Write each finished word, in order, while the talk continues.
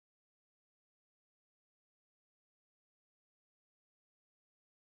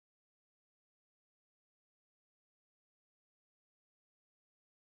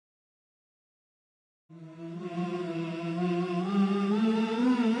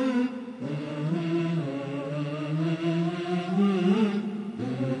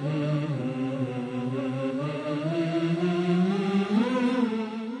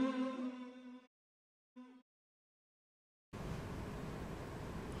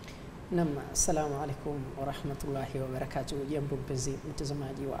Assalamu alaikum wa rahmatullahi wa barakatuh. Jambo mpenzi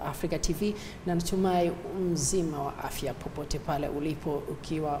mtazamaji wa Africa TV, na natumai mzima wa afya popote pale ulipo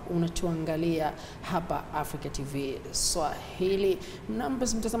ukiwa unatuangalia hapa Africa TV Swahili. Na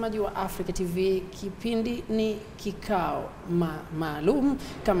mpenzi mtazamaji wa Africa TV, kipindi ni kikao maalum.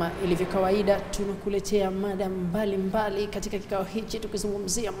 Kama ilivyo kawaida, tunakuletea mada mbalimbali katika kikao hichi,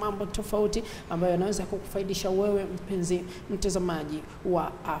 tukizungumzia mambo tofauti ambayo yanaweza kukufaidisha wewe mpenzi mtazamaji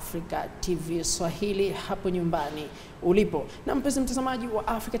wa Africa TV Swahili hapo nyumbani ulipo. Na mpenzi mtazamaji wa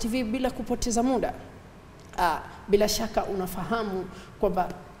Africa TV, bila kupoteza muda, bila shaka unafahamu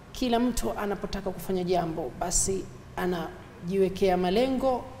kwamba kila mtu anapotaka kufanya jambo basi anajiwekea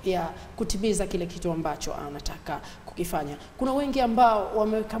malengo ya kutimiza kile kitu ambacho anataka kukifanya. Kuna wengi ambao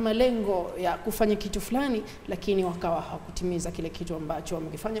wameweka malengo ya kufanya kitu fulani lakini wakawa hawakutimiza kile kitu ambacho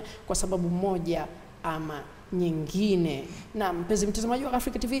wamekifanya kwa sababu moja ama nyingine. Na mpenzi mtazamaji wa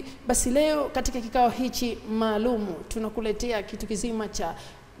Africa TV, basi leo katika kikao hichi maalumu tunakuletea kitu kizima cha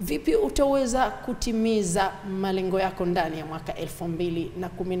vipi utaweza kutimiza malengo yako ndani ya mwaka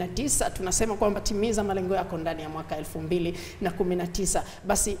 2019. Tunasema kwamba timiza malengo yako ndani ya mwaka 2019.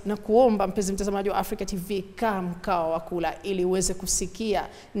 Basi na kuomba mpenzi mtazamaji wa Africa TV, kaa mkao wa kula ili uweze kusikia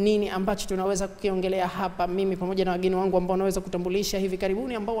nini ambacho tunaweza kukiongelea hapa, mimi pamoja na wageni wangu ambao naweza kutambulisha hivi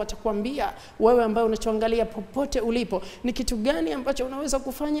karibuni, ambao watakwambia wewe ambao unachoangalia popote ulipo ni kitu gani ambacho unaweza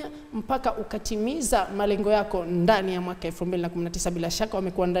kufanya mpaka ukatimiza malengo yako ndani ya mwaka 2019. Bila shaka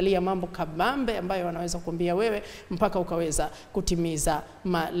wamekuandalia mambo kabambe ambayo wanaweza kuambia wewe mpaka ukaweza kutimiza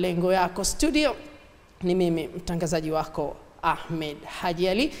malengo yako. Studio ni mimi mtangazaji wako Ahmed Haji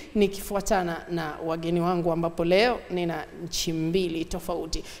Ali, nikifuatana na wageni wangu ambapo leo nina nchi mbili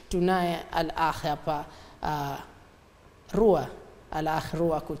tofauti. Tunaye al-akh hapa al-akh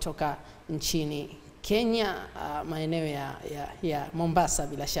Rua kutoka nchini Kenya, maeneo ya Mombasa.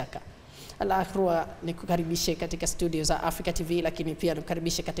 Bila shaka al-akh Rua, nikukaribishe katika studio za Africa TV, lakini pia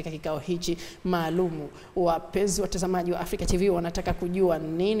nikukaribishe katika kikao hichi maalumu. Wapenzi watazamaji wa Africa TV wanataka kujua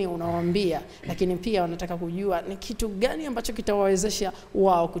nini unawaambia, lakini pia wanataka kujua ni kitu gani ambacho kitawawezesha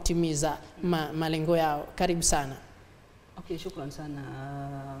wao kutimiza malengo yao. Karibu sana. Okay, shukran sana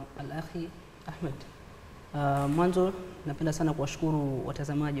al-akhi Ahmed. Mwanzo napenda sana kuwashukuru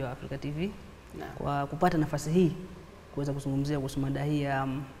watazamaji wa Africa TV kwa kupata nafasi hii kuweza kuzungumzia kuhusu mada hii ya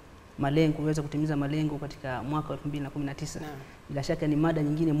malengo, kuweza kutimiza malengo katika mwaka 2019. Bila shaka ni mada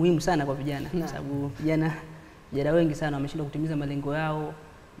nyingine muhimu sana kwa vijana, sababu vijana wengi sana wameshindwa kutimiza malengo yao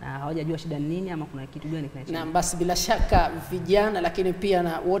na hawajajua shida nini ama kuna kitu gani kinachotokea. Na basi bila shaka vijana, lakini pia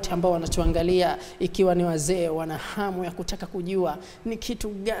na wote ambao wanatuangalia ikiwa ni wazee, wana hamu ya kutaka kujua ni kitu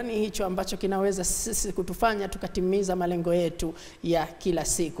gani hicho ambacho kinaweza sisi kutufanya tukatimiza malengo yetu ya kila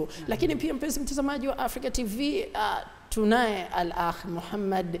siku. Lakini pia mpenzi mtazamaji wa Africa TV, tunaye al-akh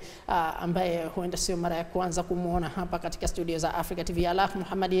Muhammad ambaye huenda sio mara ya kwanza kumuona hapa katika studio za Africa TV. Al-akh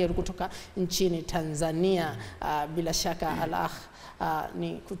Muhammad yeye kutoka nchini Tanzania. Bila shaka al-akh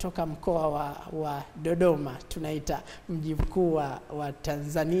ni kutoka mkoa wa Dodoma, tunaita mji mkuu wa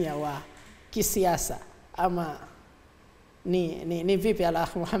Tanzania wa kisiasa, ama ni vipi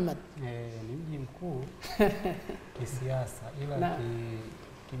al-akh Muhammad? Ni mji mkuu kisiasa, ila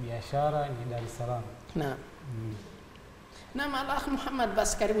kibiashara ni Dar es Salaam. Na al-akh Muhammad,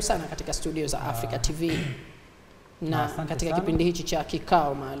 basi karibu sana katika studio za Africa TV na katika kipindi hichi cha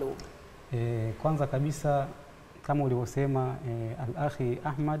kikao maalum. Kwanza kabisa kama ulivyosema al-akhi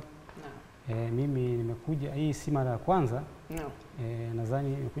Ahmad, mimi nimekuja, hii si mara ya kwanza. Nadhani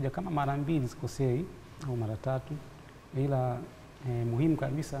nimekuja kama mara 2 sikosei au mara 3, ila muhimu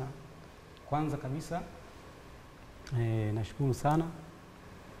kabisa, kwanza kabisa nashukuru sana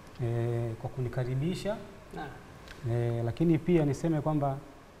kwa kunikaribisha. Lakini pia niseme kwamba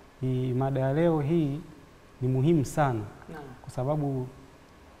mada ya leo hii ni muhimu sana kwa sababu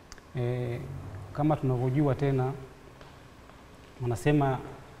kama tunavyojua tena wanasema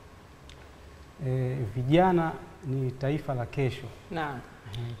vijana ni taifa la kesho.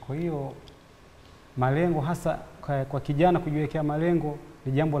 Kwa hiyo malengo, hasa kwa kijana kujiwekea malengo,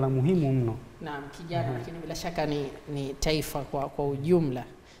 ni jambo la muhimu mno. Kijana, lakini bila shaka ni taifa kwa ujumla.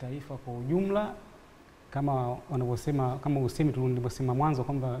 Taifa kwa ujumla, kama wanavyosema, kama usemi tulivyosema mwanzo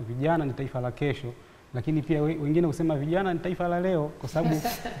kwamba vijana ni taifa la kesho, lakini pia wengine husema vijana ni taifa la leo, kwa sababu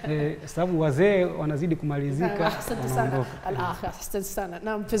sababu wazee wanazidi kumalizika. Asante sana Al-Akhi, asante sana.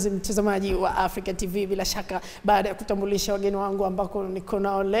 Na mpenzi mtazamaji wa Africa TV, bila shaka baada ya kutambulisha wageni wangu ambako niko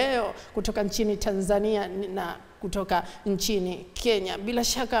nao leo kutoka nchini Tanzania na kutoka nchini Kenya, bila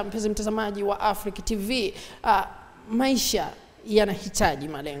shaka mpenzi mtazamaji wa Africa TV, maisha yanahitaji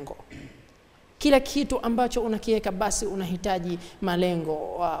malengo. Kila kitu ambacho unakiweka basi unahitaji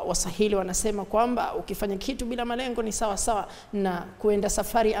malengo. Waswahili wanasema kwamba ukifanya kitu bila malengo ni sawa sawa na kuenda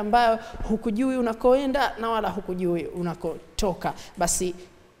safari ambayo hukujui unakoenda na wala hukujui unakotoka. Basi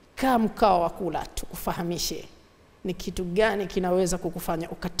kaa mkao wa kula tukufahamishe ni kitu gani kinaweza kukufanya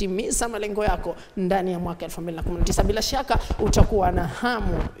ukatimiza malengo yako ndani ya mwaka 2019. Bila shaka utakuwa na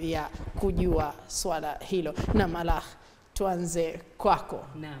hamu ya kujua swala hilo. Na Al-Akhi, tuanze kwako.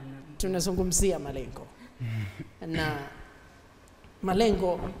 Tunazungumzia malengo. Na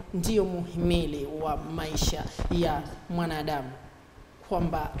malengo ndio muhimili wa maisha ya mwanadamu,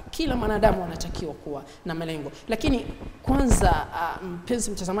 kwamba kila mwanadamu anatakiwa kuwa na malengo. Lakini kwanza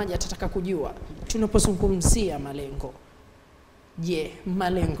mpenzi mtazamaji atataka kujua tunapozungumzia malengo, je,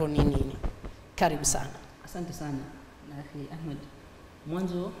 malengo ni nini? Karibu sana. Asante sana Akhi Ahmed.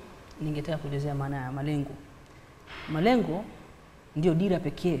 Mwanzo ningetaka kuelezea maana ya malengo. Malengo ndio dira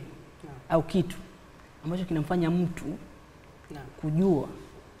pekee au kitu ambacho kinamfanya mtu kujua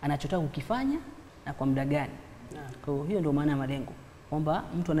anachotaka kukifanya na kwa muda gani. Kwa hiyo ndio maana ya malengo, kwamba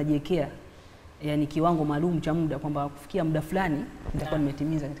mtu anajiwekea yani kiwango maalum cha muda, kwamba kufikia muda fulani nitakuwa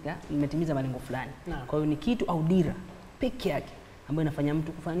nimetimiza malengo fulani. Kwa hiyo ni kitu au dira pekee yake ambayo inafanya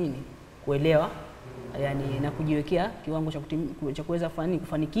mtu kufanya nini, kuelewa yani na kujiwekea kiwango cha kuweza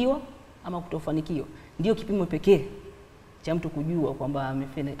kufanikiwa ama kutofanikiwa. Ndio kipimo pekee cha mtu kujua kwamba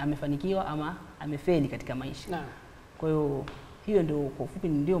amefanikiwa ama amefeli katika maisha. Kwa hiyo ndio kwa ufupi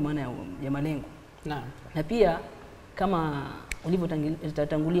ndio maana ya malengo. Na pia kama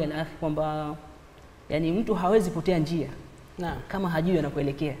ulivyotangulia na kwamba yani mtu hawezi potea njia kama hajui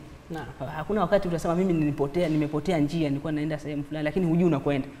anakoelekea. Hakuna wakati utasema mimi nimepotea njia, nilikuwa naenda sehemu fulani lakini hujui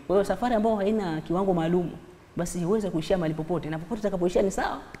unakwenda. Kwa hiyo safari ambayo haina kiwango maalum basi huweza kuishia mahali popote, na popote utakapoishia ni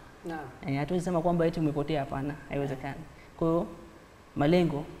sawa. Hatuwezi sema kwamba eti umepotea, hapana, haiwezekani. Kwa hiyo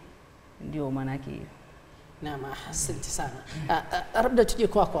malengo ndio maana yake. Naam, asante sana. Labda tuje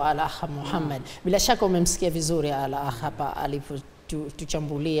kwako Al-Akhi Muhammad. Bila shaka umemsikia vizuri Al-Akhi hapa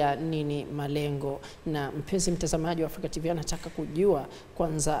alipotuchambulia nini malengo, na mpenzi mtazamaji wa Africa TV anataka kujua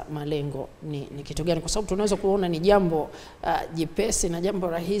kwanza malengo ni kitu gani, kwa sababu tunaweza kuona ni jambo jepesi na jambo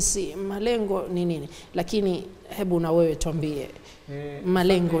rahisi. Malengo ni nini? Lakini hebu na wewe tuambie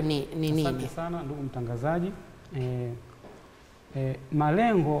malengo ni nini? Asante sana ndugu mtangazaji.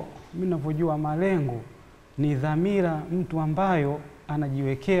 Malengo, mimi ninavyojua malengo ni dhamira mtu ambayo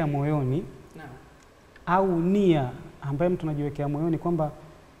anajiwekea moyoni au nia ambayo mtu anajiwekea moyoni kwamba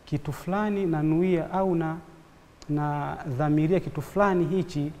kitu fulani nanuia au na dhamiria kitu fulani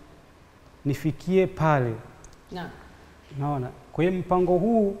hichi nifikie pale. Naona. Kwa hiyo mpango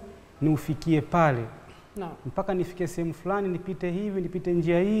huu ni ufikie pale. Mpaka nifike sehemu fulani, nipite hivi, nipite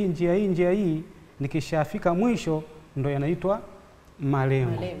njia hii, nikishafika mwisho ndo yanaitwa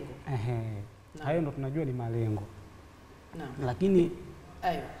malengo. Hayo ndo tunajua ni malengo.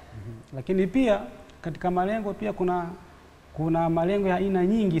 Lakini pia katika malengo pia kuna malengo ya aina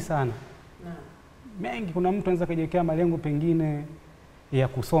nyingi sana. Mengi. Kuna mtu anaweza kujiwekea malengo pengine ya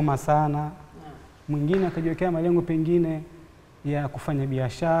kusoma sana. Mwingine akajiwekea malengo pengine ya kufanya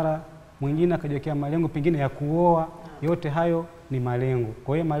biashara. Mwingine akajiwekea malengo pengine ya kuoa. Yote hayo ni malengo.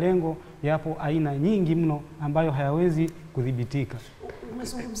 Kwa hiyo malengo yapo aina nyingi mno ambayo hayawezi kudhibitika.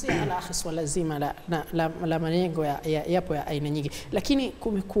 Umezungumzia Al-Akhi swala zima la malengo yapo ya aina nyingi, lakini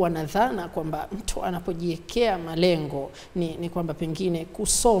kumekuwa na dhana kwamba mtu anapojiwekea malengo ni kwamba pengine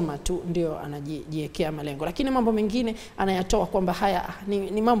kusoma tu ndio anajiwekea malengo, lakini mambo mengine anayatoa kwamba haya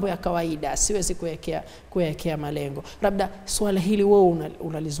ni mambo ya kawaida, siwezi kuwekea malengo. Labda swala hili wewe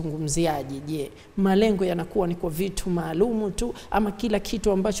unalizungumziaje? Je, malengo yanakuwa ni kwa vitu maalumu tu ama kila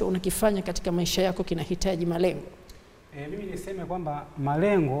kitu ambacho unakifanya katika maisha yako kinahitaji malengo? Mimi niseme kwamba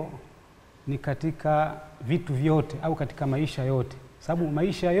malengo ni katika vitu vyote au katika maisha yote, sababu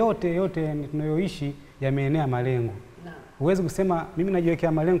maisha yote tunayoishi yameenea malengo. Huwezi kusema mimi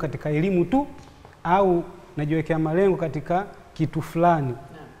najiwekea malengo katika elimu tu au najiwekea malengo katika kitu fulani.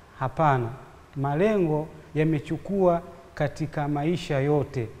 Hapana, malengo yamechukua katika maisha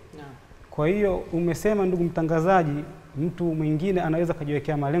yote. Kwa hiyo umesema ndugu mtangazaji, mtu mwingine anaweza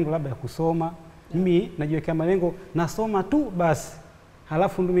kujiwekea malengo labda ya kusoma. Mimi najiwekea malengo nasoma tu basi.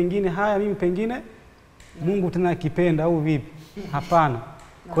 Halafu mtu mwingine mimi pengine Mungu tena akipenda au vipi? Hapana.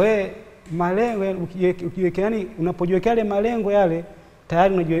 Kwa hiyo malengo ukiweka, yani unapojiwekea yale malengo yale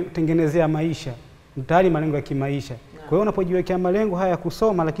tayari unatengenezea maisha, tayari malengo ya kimaisha. Kwa hiyo unapojiwekea malengo haya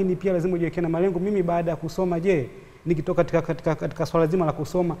kusoma, lakini pia lazima ujiwekee na malengo, mimi baada ya kusoma, je, nikitoka katika swala zima la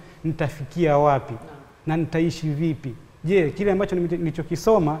kusoma nitafikia wapi na nitaishi vipi? Je, kile ambacho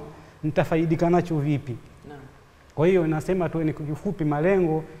nilichokisoma nitafaidika nacho vipi? Kwa hiyo nasema tu ni kifupi,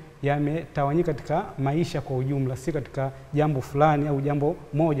 malengo yametawanyika katika maisha kwa ujumla, si katika jambo fulani au jambo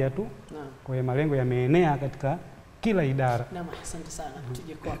moja tu. Kwa hiyo malengo yameenea katika kila idara. Naam, asante sana.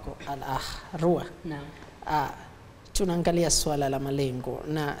 Tuje kwako Rua. Naam. Tunaangalia swala la malengo,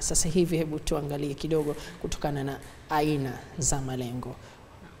 na sasa hivi hebu tuangalie kidogo kutokana na aina za malengo.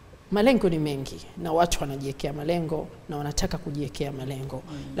 Malengo ni mengi na watu wanajiwekea malengo na wanataka kujiwekea malengo.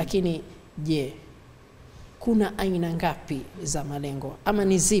 Lakini je, kuna aina ngapi za malengo, ama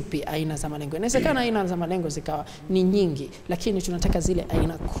ni zipi aina za malengo? Inawezekana aina za malengo zikawa ni nyingi, lakini tunataka zile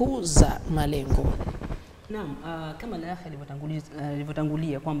aina kuu za malengo. Naam, kama Al-Akhi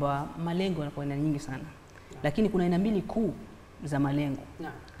alivyotangulia kwamba malengo yanakuwa aina nyingi sana. Lakini kuna aina mbili kuu za malengo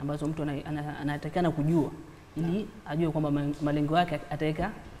ambazo mtu anatakana kujua ili ajue kwamba malengo yake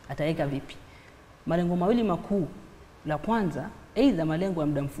ataweka vipi. Malengo mawili makuu, la kwanza aidha malengo ya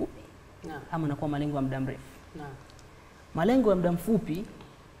muda mfupi ama nakuwa malengo ya muda mrefu. Malengo ya muda mfupi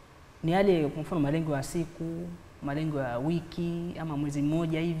ni yale, kwa mfano malengo ya siku, malengo ya wiki ama mwezi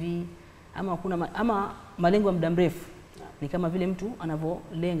mmoja hivi, ama malengo ya muda mrefu ni kama vile mtu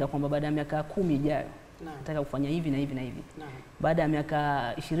anavyolenga kwamba baada ya miaka 10 ijayo nataka kufanya hivi na hivi na hivi. Baada ya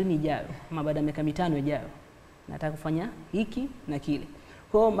miaka 20 ijayo ama baada ya miaka 5 ijayo nataka kufanya hiki na kile.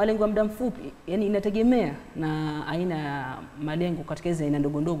 Kwa hiyo malengo ya muda mfupi yani inategemea na aina ya malengo katika hizo aina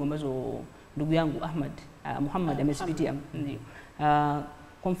ndogo ndogo ambazo ndugu yangu Muhammad amezipitia. Ndio.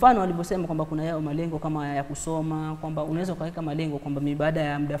 Kwa mfano alivyosema kwamba kuna yao malengo kama ya kusoma, kwamba unaweza kuweka malengo kwamba mimi baada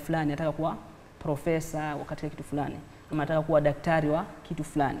ya muda fulani nataka kuwa profesa katika kitu fulani, ama nataka kuwa daktari wa kitu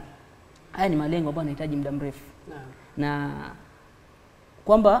fulani. Haya ni malengo ambayo yanahitaji muda mrefu. Na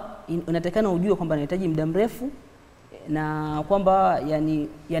kwamba unatakana ujue kwamba yanahitaji muda mrefu na kwamba yani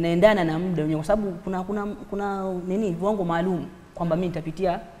yanaendana na muda wenyewe, kwa sababu kuna nini viwango maalum kwamba mimi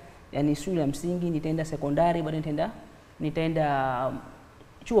nitapitia yani shule ya msingi, nitaenda sekondari, baadaye nitaenda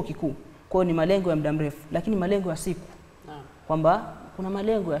chuo kikuu. Kwa hiyo ni malengo ya muda mrefu. Lakini malengo ya siku, kwamba kuna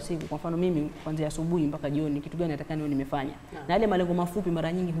malengo ya siku, kwa mfano mimi kuanzia asubuhi mpaka jioni kitu gani nataka niwe nimefanya. Na yale malengo mafupi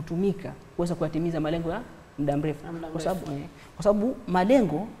mara nyingi hutumika kuweza kuyatimiza malengo ya muda mrefu. Kwa sababu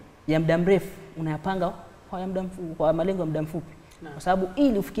malengo ya muda mrefu unayapanga kwa malengo ya muda mfupi. Kwa sababu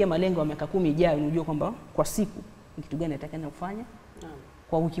ili ufikie malengo ya miaka 10 ijayo unajua kwamba kwa siku ni kitu gani nataka kufanya.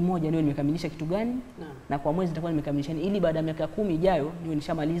 Kwa wiki moja niwe nimekamilisha kitu gani, na kwa mwezi nitakuwa nimekamilisha, ili baada ya miaka 10 ijayo niwe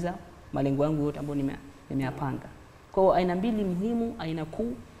nishamaliza malengo yangu yote ambayo nimeyapanga. Kwa hiyo aina mbili muhimu, aina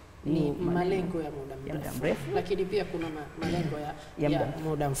kuu ni malengo ya muda mrefu, lakini pia kuna malengo ya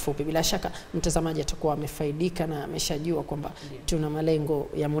muda mfupi. Bila shaka mtazamaji atakuwa amefaidika na ameshajua kwamba tuna malengo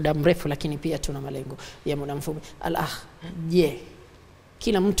ya muda mrefu, lakini pia tuna malengo ya muda mfupi. Je,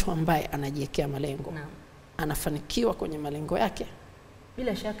 kila mtu ambaye anajiwekea malengo anafanikiwa kwenye malengo yake?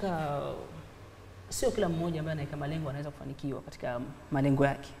 Bila shaka sio kila mmoja ambaye anaweka malengo anaweza kufanikiwa katika malengo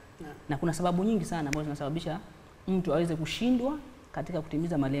yake. Na kuna sababu nyingi sana ambazo zinasababisha mtu aweze kushindwa katika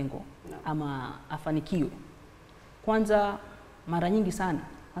kutimiza malengo ama afanikiwe. Kwanza, mara nyingi sana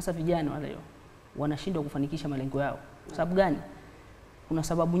hasa vijana wale wanashindwa kufanikisha malengo yao. Kwa sababu gani? Kuna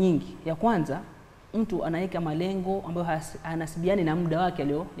sababu nyingi. Ya kwanza, mtu anaweka malengo ambayo hanasibiani na muda wake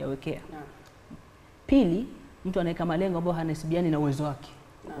aliyowekea. Pili, mtu anaweka malengo ambayo hanasibiani na uwezo wake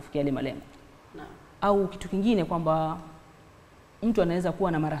kufikia ile malengo. Au kitu kingine kwamba mtu anaweza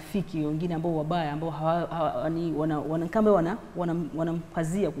kuwa na marafiki wengine ambao wabaya ambao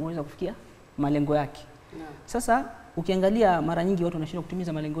wanampazia kuweza kufikia malengo yake. Sasa ukiangalia mara nyingi watu wanashindwa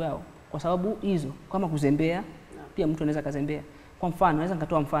kutimiza malengo yao kwa sababu hizo, kama kuzembea. Pia mtu anaweza kazembea. Kwa mfano, naweza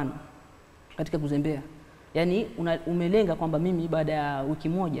nikatoa mfano katika kuzembea. Yaani umelenga kwamba mimi baada ya wiki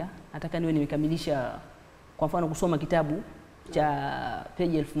moja nataka niwe nimekamilisha kwa mfano kusoma kitabu cha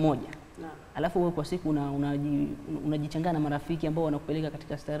peji 1000. Alafu wewe kwa siku unajichangana na marafiki ambao wanakupeleka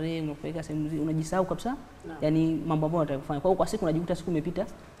katika starehe, unakupeleka sehemu nzuri, unajisahau kabisa yani mambo ambayo unataka kufanya. Kwa hiyo kwa siku unajikuta siku imepita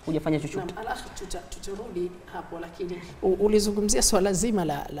hujafanya chochote. Tutarudi hapo, lakini ulizungumzia swala zima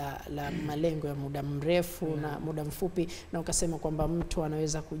la malengo ya muda mrefu na muda mfupi, na ukasema kwamba mtu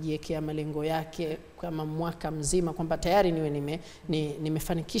anaweza kujiwekea malengo yake kama mwaka mzima kwamba tayari niwe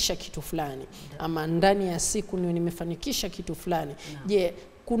nimefanikisha kitu fulani, ama ndani ya siku niwe nimefanikisha kitu fulani. Je,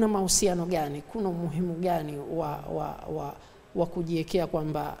 kuna mahusiano gani, kuna umuhimu gani wa kujiwekea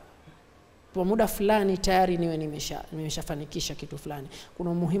kwamba kwa muda fulani tayari niwe nimeshafanikisha kitu fulani. Kuna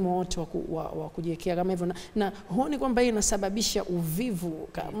umuhimu wote wa kujiwekea kama hivyo, na huoni kwamba hii inasababisha uvivu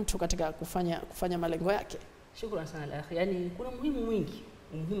mtu katika kufanya malengo yake? Shukrani sana al-akhi. Yani kuna umuhimu mwingi,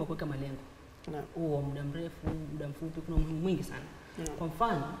 umuhimu wa kuweka malengo. Huo muda mrefu, muda mfupi, kuna umuhimu mwingi sana. Kwa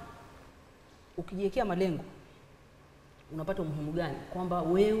mfano, ukijiwekea malengo unapata umuhimu gani? Kwamba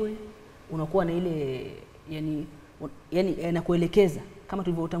wewe unakuwa na ile yani yanakuelekeza kama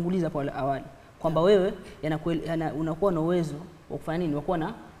tulivyotanguliza hapo awali kwamba wewe unakuwa na uwezo wa kufanya nini, unakuwa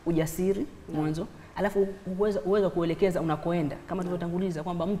na ujasiri mwanzo, alafu uwezo kuelekeza unakoenda kama tulivyotanguliza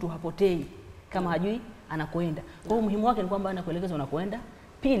kwamba mtu hapotei kama hajui anakoenda. Kwa hiyo umuhimu wake ni kwamba anakuelekeza unakoenda.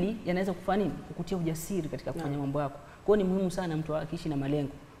 Pili, yanaweza kufanya nini, kukutia ujasiri katika kufanya mambo yako. Kwa hiyo ni muhimu sana mtu akiishi na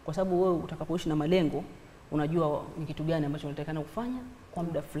malengo, kwa sababu wewe utakapoishi na malengo unajua ni kitu gani ambacho unatakana kufanya kwa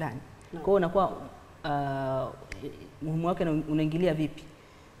muda fulani. Kwa hiyo unakuwa muhimu wake unaingilia vipi,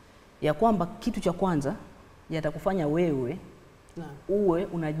 ya kwamba kitu cha kwanza yatakufanya wewe uwe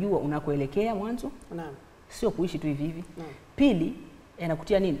unajua unakoelekea mwanzo, sio kuishi tu hivi hivi. Pili,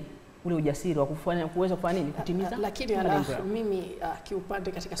 yanakutia nini, ule ujasiri wa kuweza kufanya nini, kutimiza. Lakini mimi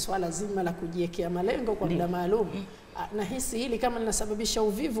kiupande katika swala zima la kujiwekea malengo kwa muda maalum, nahisi hili kama linasababisha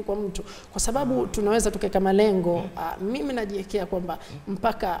uvivu kwa mtu, kwa sababu tunaweza tukaweka malengo. Mimi najiwekea kwamba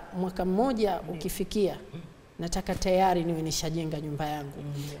mpaka mwaka mmoja ukifikia nataka tayari niwe nishajenga nyumba yangu.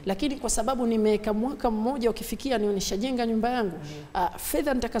 Lakini kwa sababu nimeweka mwaka mmoja ukifikia niwe nishajenga nyumba yangu,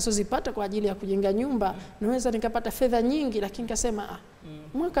 fedha nitakazozipata kwa ajili ya kujenga nyumba naweza nikapata fedha nyingi, lakini nikasema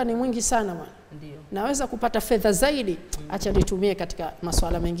mwaka ni mwingi sana bwana, naweza kupata fedha zaidi, acha nitumie katika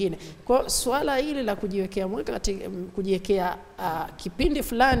masuala mengine. Kwa swala hili la kujiwekea mwaka, kujiwekea kipindi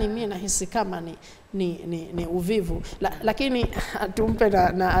fulani, mimi nahisi kama ni uvivu. Lakini tumpe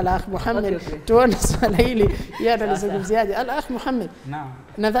na Al-Akh Muhammad tuone swala hili yeye analizungumziaje. Al-Akh Muhammad,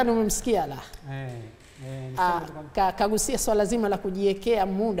 nadhani umemsikia kagusia swala zima la kujiwekea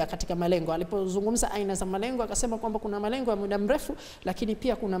muda katika malengo. Alipozungumza aina za malengo akasema kwamba kuna malengo ya muda mrefu, lakini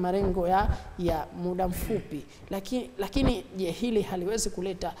pia kuna malengo ya muda mfupi. Lakini je, hili haliwezi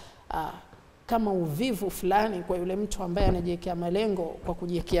kuleta kama uvivu fulani kwa yule mtu ambaye anajiwekea malengo kwa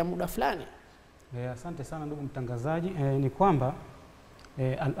kujiwekea muda fulani? Asante sana ndugu mtangazaji. Ni kwamba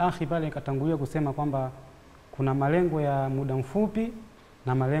Al-Akhi pale katangulia kusema kwamba kuna malengo ya muda mfupi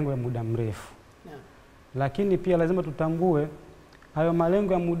na malengo ya muda mrefu. Lakini pia lazima tutambue hayo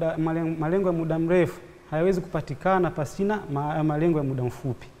malengo ya muda mrefu hayawezi kupatikana pasina malengo ya muda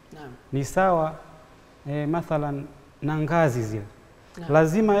mfupi. Ni sawa mathalan na ngazi zile.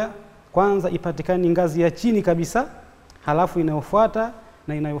 Lazima kwanza ipatikane ngazi ya chini kabisa, halafu inayofuata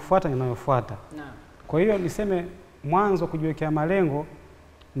na inayofuata. Kwa hiyo niseme mwanzo kujiwekea malengo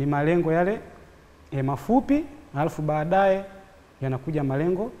ni malengo yale mafupi, halafu baadaye yanakuja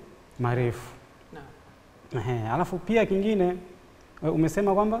malengo marefu. Alafu pia kingine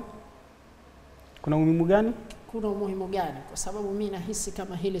umesema kwamba kuna umuhimu gani? Kuna umuhimu gani? Kwa sababu mimi nahisi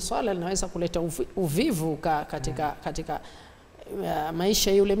kama hili swala linaweza kuleta uvivu katika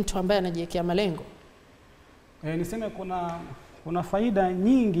maisha yule mtu ambaye anajiwekea malengo. Niseme kuna faida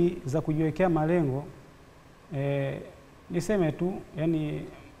nyingi za kujiwekea malengo. Niseme tu, yani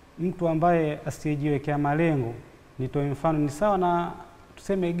mtu ambaye asiyejiwekea malengo, nitoe mfano, ni sawa na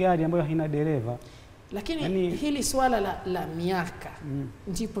tuseme gari ambayo haina dereva. Lakini hili swala la miaka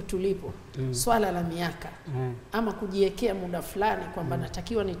ndipo tulipo. Swala la miaka ama kujiwekea muda fulani kwamba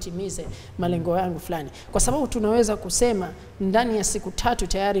natakiwa nitimize malengo yangu fulani, kwa sababu tunaweza kusema ndani ya siku 3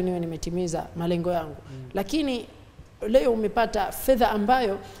 tayari niwe nimetimiza malengo yangu. Lakini leo umepata fedha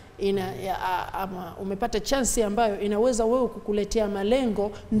ambayo ama umepata chance ambayo inaweza wewe kukuletea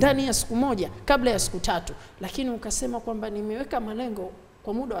malengo ndani ya siku moja kabla ya siku 3, lakini ukasema kwamba nimeweka malengo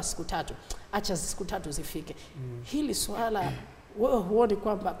kwa muda wa siku 3, acha siku 3 zifike. Hili swala wewe huoni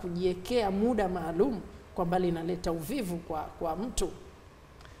kwamba kujiwekea muda maalum kwamba linaleta uvivu kwa mtu?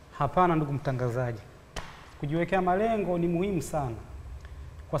 Hapana ndugu mtangazaji, kujiwekea malengo ni muhimu sana,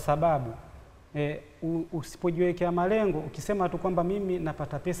 kwa sababu usipojiwekea malengo, ukisema tu kwamba mimi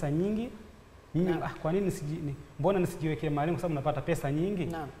napata pesa nyingi, kwa nini mbona nisijiwekee malengo kwa sababu napata pesa nyingi?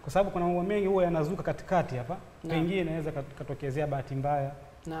 Kwa sababu kuna mambo mengi huwa yanazuka katikati hapa. Pengine inaweza katokezea bahati mbaya,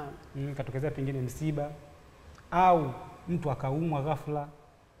 katokezea pengine msiba, au mtu akaumwa ghafla,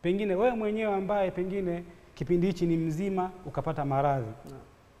 pengine wewe mwenyewe ambaye pengine kipindi hichi ni mzima ukapata maradhi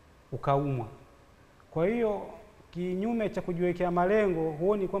ukaumwa. Kwa hiyo kinyume cha kujiwekea malengo,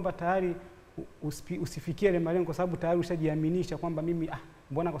 huoni kwamba tayari usifikie ile malengo, kwa sababu tayari ushajiaminisha kwamba mimi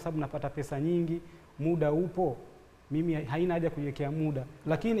mbona kwa sababu napata pesa nyingi, muda upo, mimi haina haja kujiwekea muda.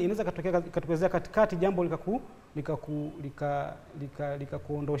 Lakini inaweza katokezea katikati jambo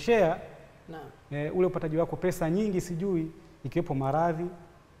likakuondoshea ule upataji wako pesa nyingi sijui, ikiwepo maradhi,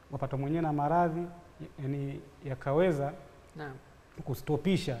 wapata mwenyewe na maradhi, yani yakaweza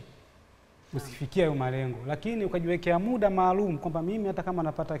kustopisha usifikia hayo malengo. Lakini ukajiwekea muda maalum kwamba mimi hata kama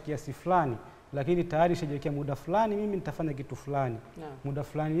napata kiasi fulani, lakini tayari nishajiwekea muda fulani mimi nitafanya kitu fulani. Muda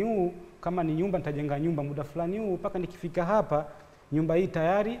fulani huu kama ni nyumba nitajenga nyumba, muda fulani huu mpaka nikifika hapa nyumba hii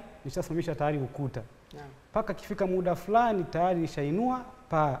tayari nishasimamisha tayari ukuta. Mpaka kifika muda fulani tayari nishainua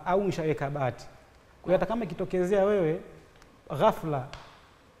paa au nishaweka bati. Kwa hiyo hata kama ikitokezea wewe ghafla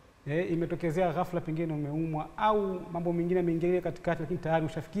imetokezea ghafla, pengine umeumwa au mambo mengine mengine katikati, lakini tayari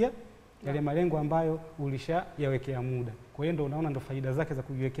ushafikia yale malengo ambayo ulishayawekea muda. Kwa hiyo ndio unaona ndio faida zake za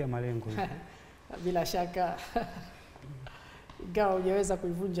kujiwekea malengo. Bila shaka ingawa hujaweza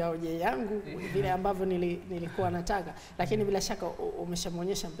kuivunja hoja yangu vile ambavyo nilikuwa nataka, lakini bila shaka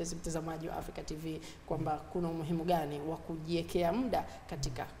umeshamuonyesha mpenzi mtazamaji wa Africa TV kwamba kuna umuhimu gani wa kujiwekea muda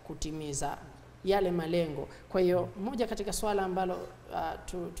katika kutimiza yale malengo. Kwa hiyo moja katika swala ambalo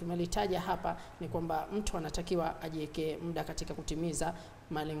tumelitaja hapa ni kwamba mtu anatakiwa ajiwekee muda katika kutimiza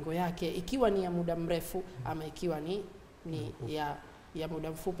malengo yake, ikiwa ni ya muda mrefu ama ikiwa ni ya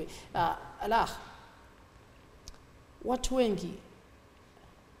muda mfupi. Watu wengi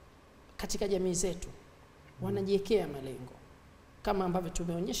katika jamii zetu wanajiwekea malengo kama ambavyo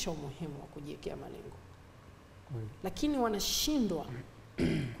tumeonyesha umuhimu wa kujiwekea malengo, lakini wanashindwa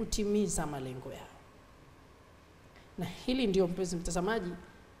kutimiza malengo yao. Na hili ndio mpenzi mtazamaji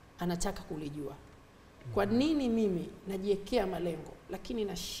anataka kulijua. Kwa nini mimi najiwekea malengo lakini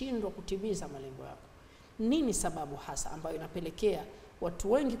nashindwa kutimiza malengo yao? Nini sababu hasa ambayo inapelekea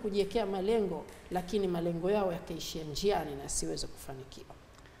watu wengi kujiwekea malengo lakini malengo yao yakaishia njiani na siweze kufanikiwa?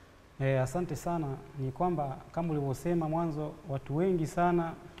 Asante sana. Ni kwamba kama ulivyosema mwanzo, watu wengi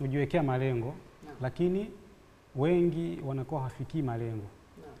sana hujiwekea malengo lakini wengi wanakuwa hafikii malengo.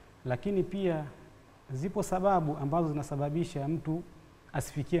 Lakini pia zipo sababu ambazo zinasababisha mtu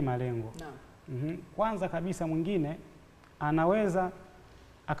asifikie malengo. Kwanza kabisa, mwingine anaweza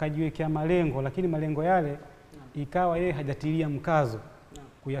akajiwekea malengo lakini malengo yale ikawa yeye hajatilia mkazo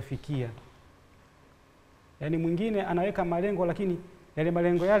kuyafikia. Yaani mwingine anaweka malengo lakini yale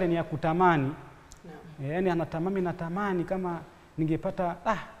malengo yale ni ya kutamani. Yaani natamani kama ningepata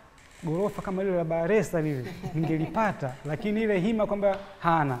gorofa kama ile la Baresa lile ningelipata, lakini ile hima kwamba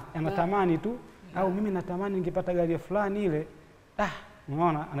hana, anatamani tu. Au mimi natamani ningepata gari fulani ile.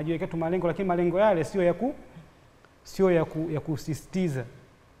 Unaona, anajiwekea tu malengo lakini malengo yale sio ya kusisitiza,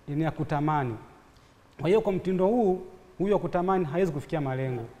 ni ya kutamani. Kwa hiyo kwa mtindo huu, huyo kutamani hawezi kufikia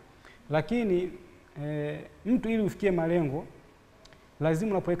malengo. Lakini mtu ili ufikie malengo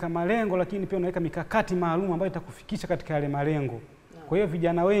lazima unapoweka malengo lakini pia unaweka mikakati maalum ambayo itakufikisha katika yale malengo. Kwa hiyo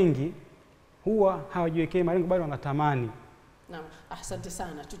vijana wengi huwa hawajiwekei malengo bali wanatamani. Naam, asante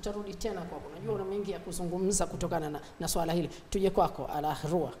sana. Tutarudi tena kwako. Unajua una mengi ya kuzungumza kutokana na swala hili. Tuje kwako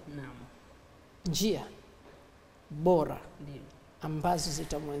Al-Ahrua. Naam. Njia bora ambazo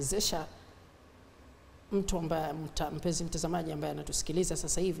zitamwezesha mtu ambaye mpenzi mtazamaji ambaye anatusikiliza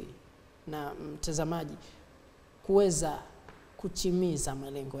sasa hivi na mtazamaji kuweza kutimiza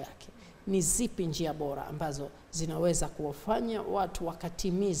malengo yake. Ni zipi njia bora ambazo zinaweza kuwafanya watu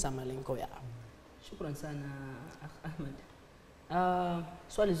wakatimiza malengo yao? Shukrani sana Ahmed.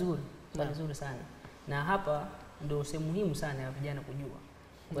 Swali zuri sana. Na hapa ndio sehemu muhimu sana ya vijana kujua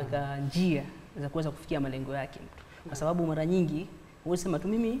kuweka njia za kuweza kufikia malengo yake mtu. Kwa sababu mara nyingi huwezi sema tu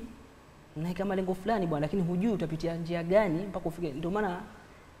mimi naweka malengo fulani bwana, lakini hujui utapitia njia gani mpaka ufike. Ndio maana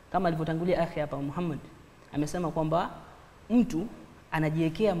kama alivyotangulia akhi hapa Muhammad amesema kwamba mtu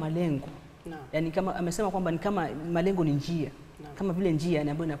anajiwekea malengo. Yaani kama amesema kwamba ni kama malengo ni njia. Kama vile njia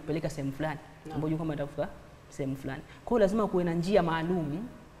ambayo inakupeleka sehemu fulani, ambayo kama itafika sehemu fulani. Kwa hiyo lazima kuwe na njia maalum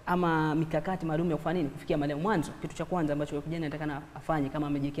ama mikakati maalum ya kufanya nini kufikia malengo. Mwanzo, kitu cha kwanza ambacho kijana anatakana afanye kama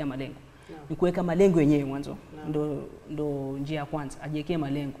amejiwekea malengo ni kuweka malengo yenyewe mwanzo. Ndo njia ya kwanza, ajiwekee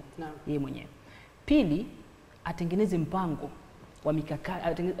malengo yeye mwenyewe. Pili, atengeneze mpango wa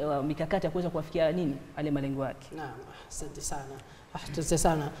mikakati ya kuweza kufikia nini wale malengo yake. Naam, asante sana. Asante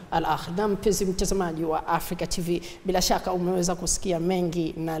sana Al-Akh. Na mpenzi mtazamaji wa Africa TV, bila shaka umeweza kusikia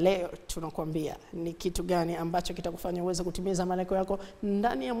mengi, na leo tunakuambia ni kitu gani ambacho kitakufanya uweze kutimiza malengo yako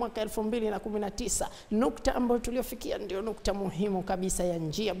ndani ya mwaka 2019. Nukta ambayo tuliofikia ndio nukta muhimu kabisa ya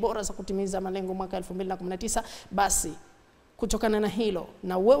njia bora za kutimiza malengo mwaka 2019. Basi kutokana na hilo,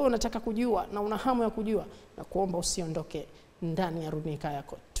 na wewe unataka kujua na una hamu ya kujua, na kuomba usiondoke ndani ya runinga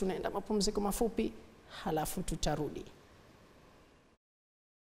yako. Tunaenda mapumziko mafupi, halafu tutarudi.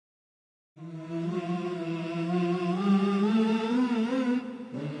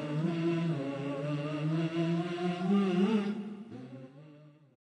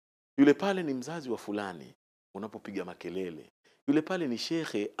 Yule pale ni mzazi wa fulani, unapopiga makelele, yule pale ni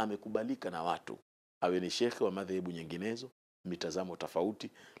shekhe amekubalika na watu, awe ni shekhe wa madhehebu nyinginezo, mitazamo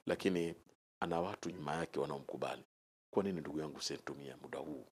tofauti, lakini ana watu nyuma yake wanaomkubali. Kwa nini ndugu yangu usitumia muda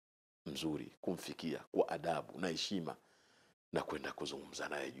huu mzuri kumfikia kwa adabu na heshima na kwenda kuzungumza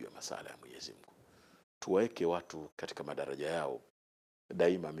naye juu ya masala ya Mwenyezi Mungu? Tuweke watu katika madaraja yao,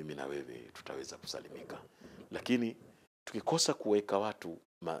 daima mimi na wewe tutaweza kusalimika. Lakini tukikosa kuweka watu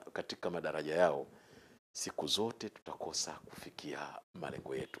katika madaraja yao, siku zote tutakosa kufikia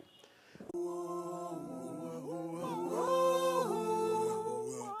malengo yetu.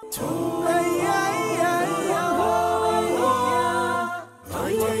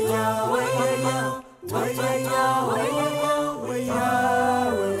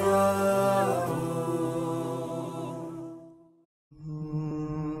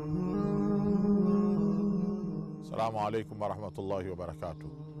 Assalamu alaikum warahmatullahi wabarakatuh.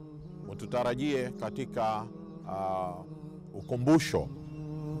 Mtutarajie katika ukumbusho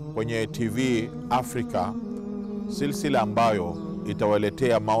kwenye TV Africa, silsila ambayo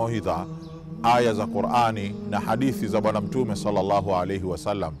itawaletea mawaidha, aya za Qur'ani na hadithi za Bwana Mtume sallallahu alaihi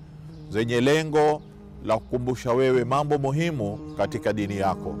wasallam zenye lengo la kukumbusha wewe mambo muhimu katika dini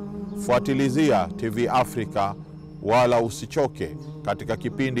yako. Fuatilizia TV Africa wala usichoke katika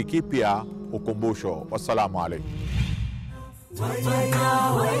kipindi kipya ukumbusho. Wassalamu alaikum.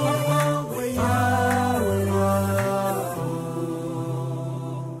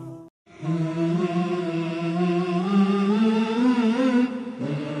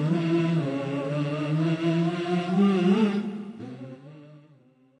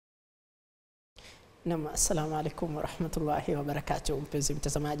 Assalamu alaikum warahmatullahi wabarakatuh. Mpenzi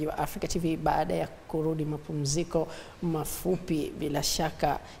mtazamaji wa Africa TV, baada ya kurudi mapumziko mafupi, bila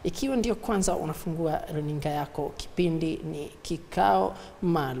shaka ikiwa ndio kwanza unafungua runinga yako, kipindi ni Kikao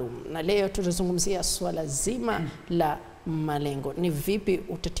Maalum, na leo tutazungumzia swala zima la malengo. Ni vipi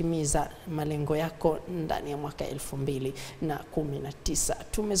utatimiza malengo yako ndani ya mwaka 2019?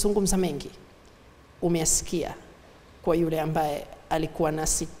 Tumezungumza mengi, umeyasikia kwa yule ambaye alikuwa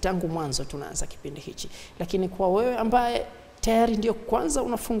nasi tangu mwanzo tunaanza kipindi hichi, lakini kwa wewe ambaye tayari ndio kwanza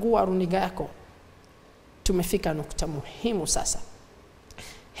unafungua runinga yako, tumefika nukta muhimu sasa.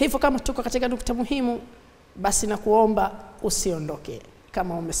 Hivyo kama tuko katika nukta muhimu, basi na kuomba usiondoke.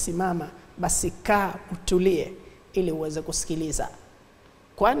 Kama umesimama, basi kaa utulie ili uweze kusikiliza,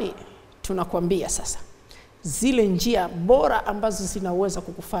 kwani tunakwambia sasa zile njia bora ambazo zinaweza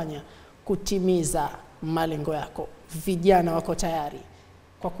kukufanya kutimiza malengo yako. Vijana wako tayari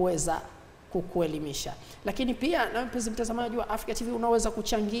kwa kuweza kukuelimisha. Lakini pia na mpenzi mtazamaji wa Africa TV, unaweza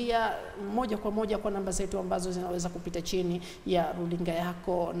kuchangia moja kwa moja kwa namba zetu ambazo zinaweza kupita chini ya runinga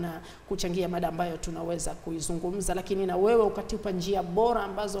yako na kuchangia mada ambayo tunaweza kuizungumza. Lakini na wewe ukatupa njia bora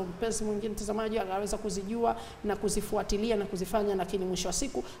ambazo mpenzi mwingine mtazamaji akaweza kuzijua na kuzifuatilia na kuzifanya, lakini mwisho wa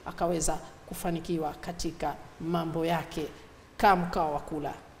siku akaweza kufanikiwa katika mambo yake kama mkao wa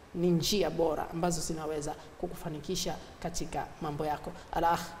kula. Ni njia bora ambazo zinaweza kukufanikisha katika mambo yako.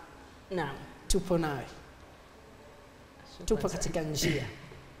 Naam, tupo nawe. Tupo katika njia.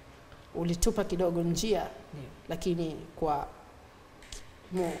 Ulitupa kidogo njia, lakini kwa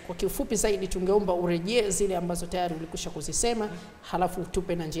kiufupi zaidi tungeomba urejee zile ambazo tayari ulikusha kuzisema, halafu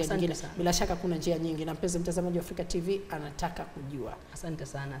utupe na njia nyingine. Bila shaka kuna njia nyingi na mpenzi mtazamaji wa Africa TV anataka kujua. Asante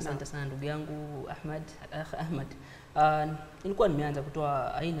sana ndugu yangu Ahmad. Nilikuwa nimeanza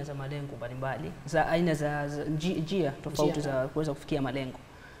kutoa aina za malengo mbalimbali, za aina za njia tofauti za kuweza kufikia malengo.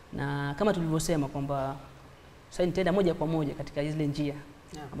 Na kama tulivyosema kwamba sasa nitaenda moja kwa moja katika zile njia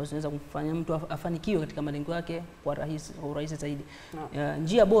ambazo zinaweza kumfanya mtu afanikiwe katika malengo yake kwa urahisi zaidi.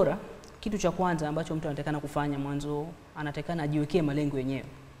 Njia bora, kitu cha kwanza ambacho mtu anatakana kufanya mwanzo, anatakana ajiwekee malengo yenyewe.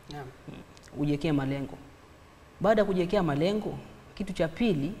 Ujiwekee malengo. Baada ya kujiwekea malengo, kitu cha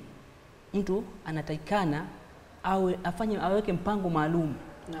pili, mtu anatakana aweke mpango maalum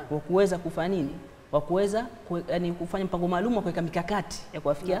wa kuweza kufanya nini? Wa kuweza kufanya mpango maalum wa kuweka mikakati ya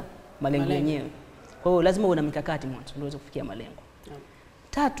kufikia malengo yenyewe. Kwa hiyo lazima uwe na mikakati mwanzo ndio uweze kufikia malengo.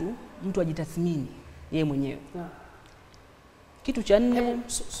 Tatu, mtu ajitathmini yeye mwenyewe. Kitu cha nne,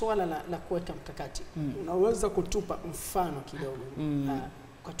 swala la kuweka mkakati. Unaweza kutupa mfano kidogo?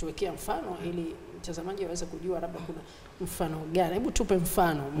 Ukatuwekea mfano ili mtazamaji aweze kujua labda kuna mfano gani. Hebu tupe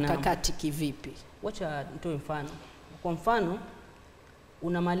mfano, mkakati kivipi? Wacha nitoe mfano. Kwa mfano,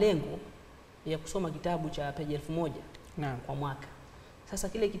 una malengo ya kusoma kitabu cha peji 1000 kwa mwaka. Sasa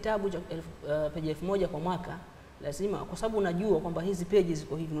kile kitabu cha peji 1000 kwa mwaka lazima, kwa sababu unajua kwamba hizi peji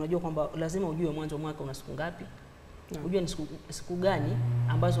ziko hivi, unajua kwamba lazima ujue mwanzo wa mwaka una siku ngapi, ujue ni siku gani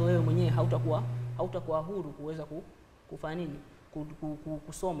ambazo wewe mwenyewe hautakuwa huru kuweza kufanya nini,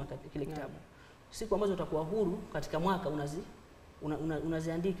 kusoma kile kitabu. Siku ambazo utakuwa huru katika mwaka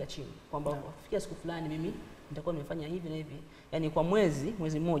unaziandika chini kwamba kufikia siku fulani mimi nitakuwa nimefanya hivi na hivi. Yani kwa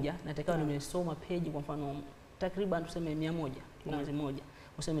mwezi mmoja natakiwa nimesoma page kwa mfano takriban tuseme 100 kwa mwezi mmoja.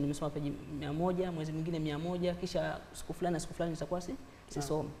 Useme nimesoma page 100, mwezi mwingine 100, kisha siku fulani nitakuwa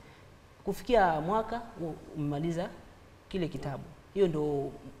sisome. Kufikia mwaka umemaliza kile kitabu. Hiyo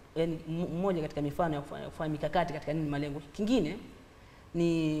ndo yani mmoja katika mifano ya kufanya mikakati katika nini malengo. Kingine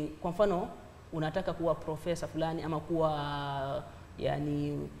ni kwa mfano unataka kuwa profesa fulani ama kuwa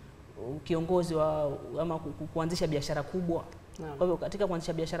yani kiongozi wa ama kuanzisha biashara kubwa. Kwa hivyo katika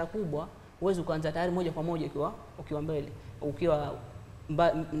kuanzisha biashara kubwa uweze kuanza tayari moja kwa moja ukiwa mbele. Ukiwa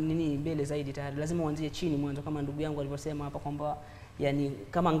mbele zaidi tayari lazima uanzie chini mwanzo, kama ndugu yangu alivyosema hapa kwamba yani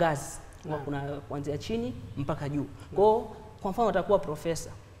kama ngazi kuna kuanzia chini mpaka juu. Kwa mfano utakuwa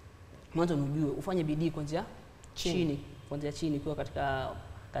profesa, mwanzo unajue ufanye bidii kuanzia chini ukiwa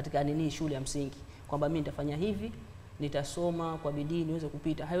katika shule ya msingi kwamba mimi nitafanya hivi, nitasoma kwa bidii niweze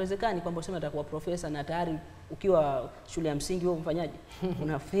kupita. Haiwezekani kwamba useme nitakuwa profesa na tayari ukiwa shule ya msingi wewe mfanyaje?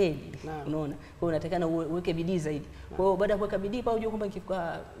 Unafeli. Unaona? Kwa hiyo unatakana uweke bidii zaidi. Kwa hiyo baada ya kuweka bidii pa ujue kwamba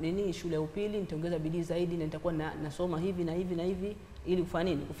nikifika shule ya upili nitaongeza bidii zaidi na nitakuwa nasoma hivi na hivi na hivi ili kufanya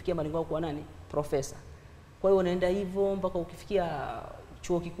nini? Kufikia malengo yako kuwa profesa. Kwa hiyo unaenda hivyo mpaka ukifikia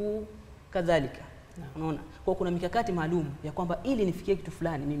chuo kikuu kadhalika. Unaona? Kwa kuna mikakati maalum ya kwamba ili nifikie kitu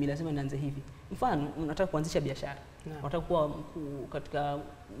fulani mimi lazima nianze hivi. Mfano unataka kuanzisha biashara. Unataka kuwa katika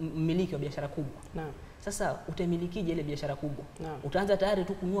mmiliki wa biashara kubwa. Sasa utamiliki ile biashara kubwa. Utaanza tayari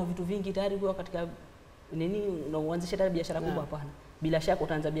tu kununua vitu vingi tayari kwa katika unaanzisha tayari biashara kubwa? Hapana. Bila shaka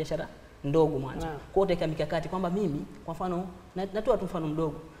utaanza biashara ndogo mwanzo. Kwa hiyo utaweka mikakati kwamba mimi kwa mfano natoa tu mfano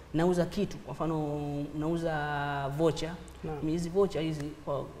mdogo. Nauza kitu, kwa mfano nauza vocha. Hizi vocha hizi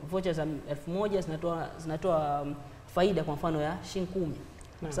kwa vocha za 1000 zinatoa faida kwa mfano ya shilingi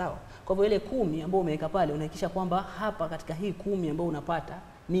 10. Sawa? Kwa hivyo ile 10 ambayo umeweka pale unahakikisha kwamba hapa katika hii 10 ambayo unapata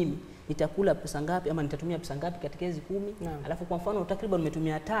mimi nitakula pesa ngapi ama nitatumia pesa ngapi katika hizi 10. Alafu kwa mfano takriban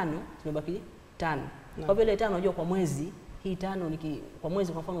umetumia 5, zimebaki 5. Kwa hivyo ile 5 unajua kwa mwezi hii 5 kwa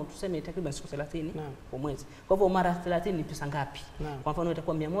mwezi kwa mfano tuseme takriban siku 30 kwa mwezi. Kwa hivyo mara 30 ni pesa ngapi? Kwa mfano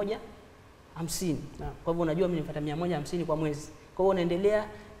itakuwa 150. Kwa hivyo unajua mimi nipata 150 kwa mwezi. Kwa hivyo unaendelea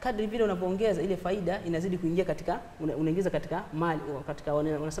kadri vile unapoongeza ile faida inazidi kuingia katika unaingiza katika mali katika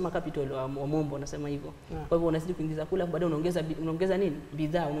wanasema capital wa mombo wanasema hivyo. Kwa hivyo unazidi kuingiza kula, baadaye unaongeza nini?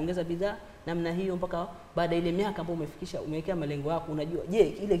 Bidhaa, unaongeza bidhaa namna hiyo mpaka baada ile miaka ambayo umefikisha umewekea malengo yako, unajua je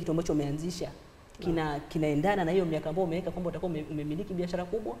ile kitu ambacho umeanzisha kinaendana na hiyo miaka ambayo umeweka kwamba utakuwa umemiliki biashara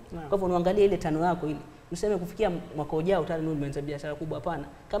kubwa. Kwa hivyo unaangalia ile 5 yako ile. Useme kufikia mwaka ujao tayari umeanza biashara kubwa, hapana.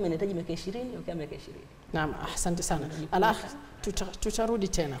 Kama inahitaji miaka 20, ukiwa miaka 20. Naam, asante sana. Al-Akh, tutarudi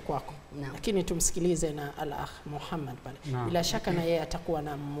tena kwako. Lakini tumsikilize na Al-Akh Muhammad pale. Bila shaka na yeye atakuwa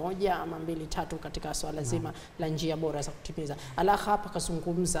na 1 ama 2 3 katika swala zima la njia bora za kutimiza. Al-Akh hapa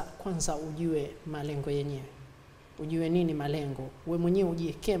kazungumza kwanza ujue malengo yenyewe. Ujue nini malengo, wewe mwenyewe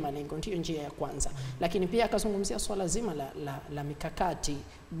ujiwekee malengo, ndio njia ya kwanza. Lakini pia akazungumzia swala zima la mikakati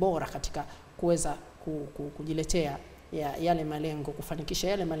bora katika kuweza kujiletea yale malengo, kufanikisha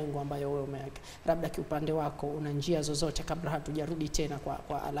yale malengo ambayo wewe umeweka. Labda kiupande wako una njia zozote kabla hatujarudi tena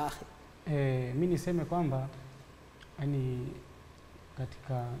kwa Al-Akh? Mimi niseme kwamba yani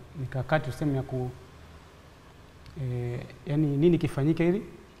katika mikakati useme ya yani nini kifanyike ili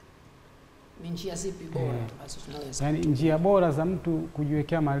ni njia zipi bora ambazo tunaweza? Yani njia bora za mtu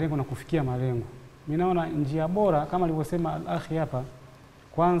kujiwekea malengo na kufikia malengo. Mimi naona njia bora kama alivyosema Al-Akh hapa,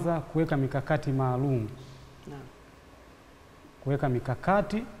 kwanza kuweka mikakati maalum. Kuweka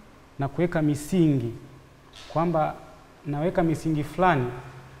mikakati na kuweka misingi kwamba naweka misingi fulani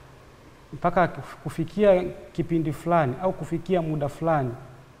mpaka kufikia kipindi fulani au kufikia muda fulani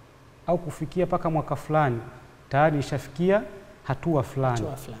au kufikia paka mwaka fulani tayari nishafikia hatua fulani.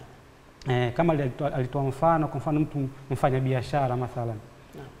 Kama alitoa mfano, kwa mfano mtu mfanya biashara mathalan.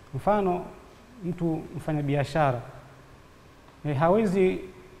 Mfano mtu mfanya biashara hawezi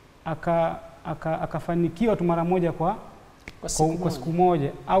akafanikiwa tu mara moja kwa siku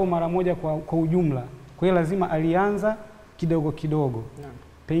moja au mara moja kwa ujumla. Kwa hiyo lazima alianza kidogo kidogo.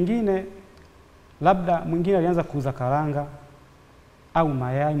 Pengine labda mwingine alianza kuuza karanga au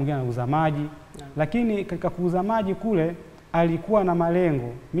mayai, mwingine anauza maji. Lakini katika kuuza maji kule alikuwa na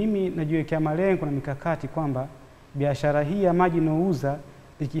malengo. Mimi najiwekea malengo na mikakati kwamba biashara hii ya maji nauza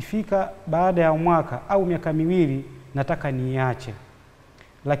ikifika baada ya mwaka au miaka 2 nataka niache.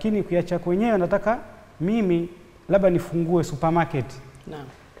 Lakini kuacha kwenyewe nataka mimi labda nifungue supermarket.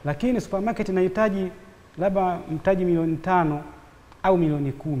 Lakini supermarket inahitaji labda mtaji milioni 5 au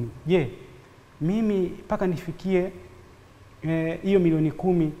milioni 10. Je, mimi mpaka nifikie hiyo milioni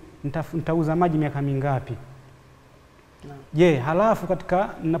 10 nitauza maji miaka mingapi? Je, halafu katika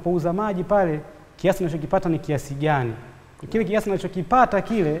ninapouza maji pale kiasi ninachokipata ni kiasi gani? Kile kiasi ninachokipata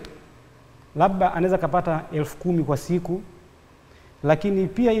kile labda anaweza kapata 10,000 kwa siku, lakini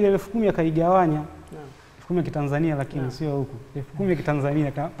pia ile 10,000 akaigawanya 10,000 ya Kitanzania, lakini sio huku 10,000 ya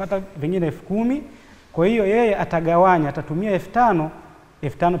Kitanzania, kapata pengine 10,000. Kwa hiyo yeye atagawanya, atatumia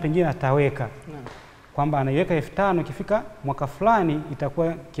 5,000 pengine ataweka kwamba anaiweka 5,000, ikifika mwaka fulani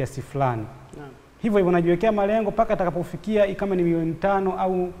itakuwa kiasi fulani. Hivyo hivyo anajiwekea malengo mpaka atakapofikia kama ni milioni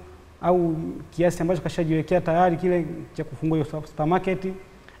 5 au kiasi ambacho kashajiwekea tayari kile cha kufungua hiyo supermarket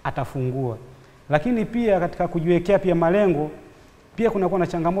atafungua. Lakini pia katika kujiwekea pia malengo pia kunakuwa na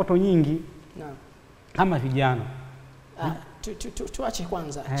changamoto nyingi kama vijana. Tuache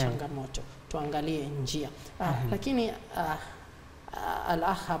kwanza changamoto, tuangalie njia. Lakini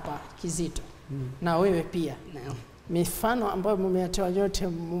al-akh hapa Kizito na wewe pia mifano ambayo mmetoa yote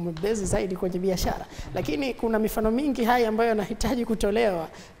mmebezi zaidi kwenye biashara, lakini kuna mifano mingi hai ambayo yanahitaji kutolewa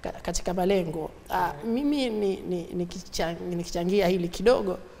katika malengo. Mimi nikichangia hili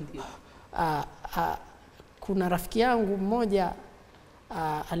kidogo, kuna rafiki yangu mmoja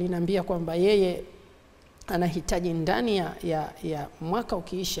aliniambia kwamba yeye anahitaji ndani ya mwaka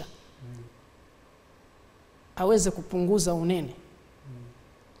ukiisha aweze kupunguza unene,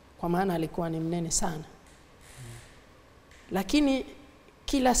 kwa maana alikuwa ni mnene sana. Lakini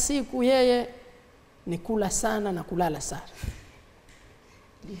kila siku yeye ni kula sana na kulala sana.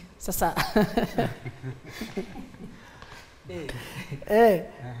 Sasa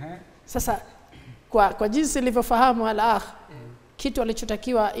sasa kwa jinsi nilivyofahamu al-akh, kitu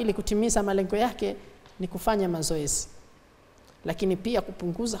alichotakiwa ili kutimiza malengo yake ni kufanya mazoezi, lakini pia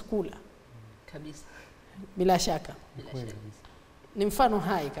kupunguza kula kabisa. Bila shaka ni mfano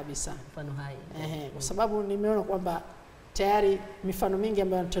hai kabisa, mfano hai. Kwa sababu nimeona kwamba tayari mifano mingi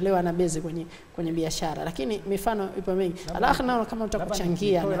ambayo inatolewa na bezi kwenye biashara, lakini mifano ipo mingi. al-akh, naona kama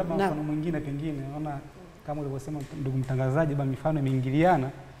utakuchangia na mfano mwingine pengine, naona kama ulivyosema ndugu mtangazaji, mifano imeingiliana.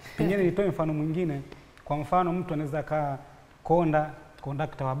 Pengine nitoe mfano mwingine. Kwa mfano mtu anaweza kaa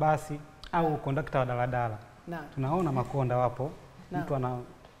kondakta wa basi au kondakta wa daladala. Tunaona makonda wapo. Mtu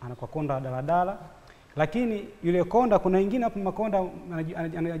anakuwa konda wa daladala, lakini yule konda, kuna wengine hapo makonda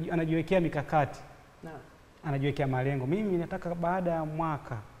anajiwekea mikakati. Anajiwekea malengo. Mimi nataka baada ya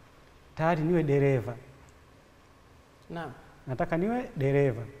mwaka tayari niwe dereva. Nataka niwe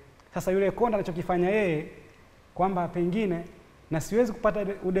dereva. Sasa yule konda anachokifanya yeye kwamba pengine na siwezi kupata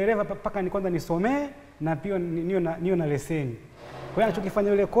udereva mpaka ni kwanza nisomee na pia niwe na leseni. Kwa hiyo anachokifanya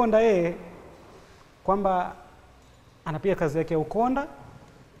yule konda yeye kwamba anapiga kazi yake ya ukonda.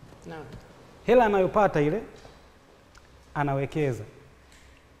 Hela anayopata ile anawekeza.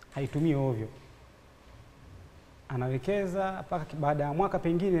 Haitumii ovyo. Anawekeza mpaka baada ya mwaka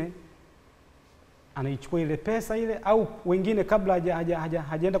pengine anaichukua ile pesa ile, au wengine kabla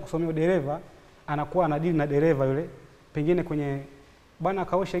hajaenda kusomea udereva anakuwa anadili na dereva yule, pengine kwenye bwana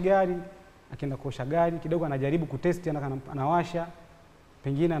kaoshe gari, akienda kuosha gari kidogo anajaribu kutesti, anawasha,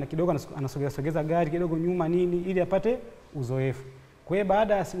 pengine kidogo anasogeza gari kidogo nyuma nini, ili apate uzoefu. Kwa hiyo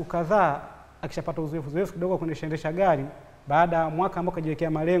baada ya siku kadhaa akishapata uzoefu kidogo kuendesha gari, baada ya mwaka ambao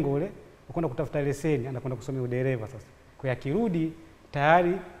kajiwekea malengo ule kwenda kutafuta leseni, anakwenda kusomea udereva sasa. Kwa hiyo akirudi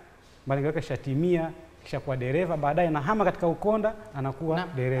tayari malengo yake yashatimia, kisha kuwa dereva, baadaye anahama katika ukonda anakuwa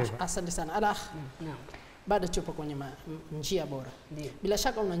dereva. Asante sana al-akh. Bado tupo kwenye njia bora. Bila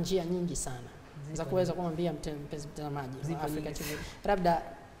shaka una njia nyingi sana za kuweza kumwambia mpenzi mtazamaji wa Africa TV. Labda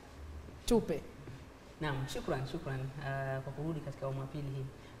tupe. Naam, shukrani kwa kurudi katika awamu ya pili hii.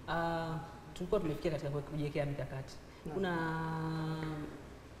 Tulikuwa tumefikia katika kujiwekea mikakati. Kuna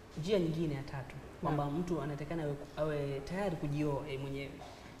njia nyingine ya tatu kwamba mtu anatakana awe tayari kujioa mwenyewe.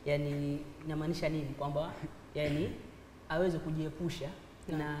 Yani inamaanisha nini? Kwamba yani aweze kujiepusha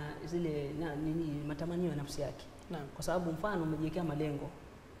na zile matamanio ya nafsi yake. Kwa sababu mfano umejiwekea malengo,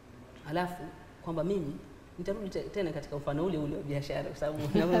 alafu kwamba mimi nitarudi tena katika mfano ule wa biashara, kwa sababu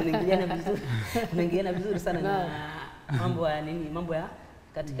unaingiliana vizuri sana na mambo ya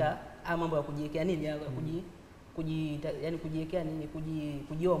katika mambo ya kujiwekea ya kujiwekea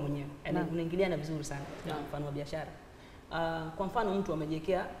kujioa mwenyewe. Yani unaingiliana vizuri sana na mfano wa biashara. Kwa mfano mtu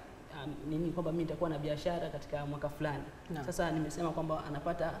amejiwekea kwamba mimi nitakuwa na biashara katika mwaka fulani. Sasa nimesema kwamba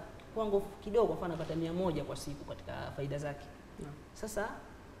anapata kwangu kidogo, mfano anapata 100 kwa siku katika faida zake. Sasa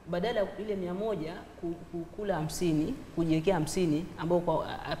badala ya ile 100 kula 50, kujiwekea 50 ambao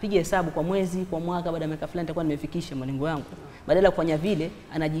apige hesabu kwa mwezi, kwa mwaka, baada ya miaka fulani nitakuwa nimefikisha malengo yangu. Badala ya kufanya vile,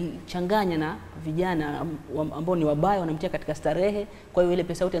 anajichanganya na vijana ambao ni wabaya, wanamtia katika starehe. Kwa hiyo ile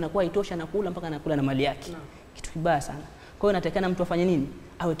pesa yote inakuwa itosha na kula mpaka anakula na mali yake. Kitu kibaya sana. Kwa hiyo inatakana mtu afanye nini?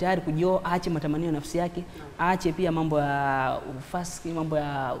 Awe tayari kujioa, aache matamanio ya nafsi yake, aache pia mambo ya ufasiki, mambo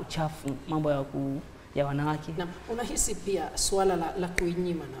ya uchafu, mambo ya wanawake. Na unahisi pia swala la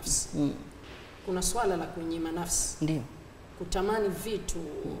kuinyima nafsi. Kuna swala la kuinyima nafsi. Ndio. Kutamani vitu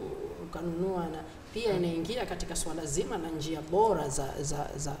ukanunua, na pia inaingia katika swala zima na njia bora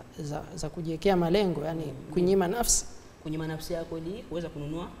za kujiwekea malengo, yani kuinyima nafsi. Kunyima nafsi yako ili uweze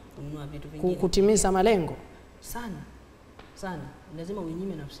kununua vitu vingine. Kutimiza malengo. Sana. Lazima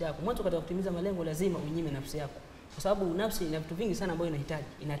uinyime nafsi yako. Mwanzo katika kutimiza malengo lazima uinyime nafsi yako. Kwa sababu nafsi ina vitu vingi sana ambavyo inahitaji,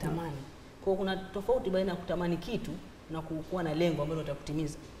 inatamani. Kwa hiyo kuna tofauti baina ya kutamani kitu na kuwa na lengo ambalo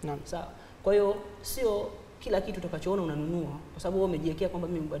utakutimiza. Sawa. Kwa hiyo sio kila kitu utakachoona unanunua, kwa sababu wewe umejiwekea kwamba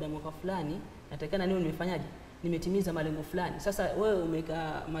mimi baada ya mwaka fulani natakana niwe nimefanyaje? Nimetimiza malengo fulani. Sasa wewe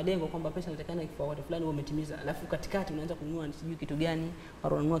umeweka malengo kwamba pesa natakana kwa wakati fulani wewe umetimiza. Alafu katikati unaanza kununua sijui kitu gani,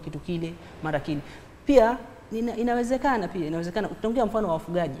 au unanunua kitu kile, mara kile. Pia inawezekana tutaongea mfano wa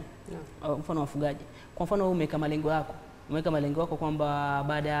wafugaji. Mfano wa wafugaji. Kwa mfano wewe umeweka malengo yako. Umeweka malengo yako kwamba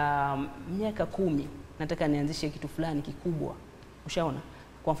baada ya miaka 10 nataka nianzishe kitu fulani kikubwa. Ushaona?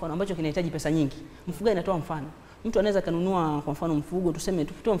 Kwa mfano ambacho kinahitaji pesa nyingi. Mfugaji anatoa mfano. Mtu anaweza kanunua kwa mfano mfugo, tuseme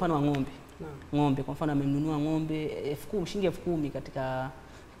tutoe mfano wa ng'ombe. Ng'ombe kwa mfano amenunua ng'ombe 10,000, shilingi 10,000 katika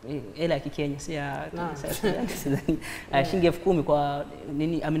hela ya Kikenya, si ya shilingi 10,000 kwa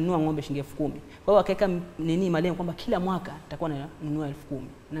nini amenunua ng'ombe shilingi 10,000. Kwa hiyo akaweka malengo kwamba kila mwaka nitakuwa nanunua 10,000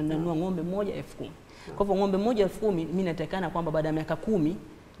 na nanunua ng'ombe mmoja 10,000. Kwa hivyo ng'ombe mmoja 10,000 mimi natakana kwamba baada ya miaka 10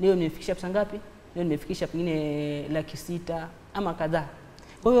 leo nimefikisha pesa ngapi? Leo nimefikisha pengine 600,000 ama kadhaa.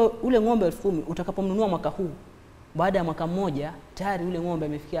 Kwa hiyo ule ng'ombe 10,000 utakapomnunua mwaka huu, baada ya mwaka mmoja tayari ule ng'ombe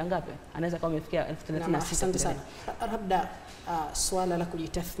amefikia ngapi? Anaweza kama amefikia 36,000. Asante sana. Labda swala la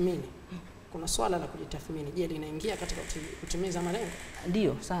kujitathmini. Kuna swala la kujitathmini. Je, linaingia katika kutimiza malengo?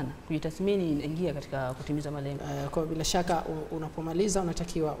 Ndio sana. Kujitathmini inaingia katika kutimiza malengo. Kwa bila shaka unapomaliza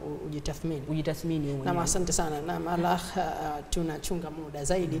unatakiwa ujitathmini. Ujitathmini wewe mwenyewe. Na asante sana. Na Allah, tunachunga muda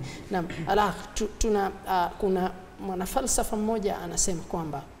zaidi. Na Allah, kuna mwanafalsafa mmoja anasema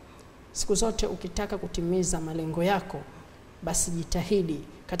kwamba siku zote ukitaka kutimiza malengo yako, basi jitahidi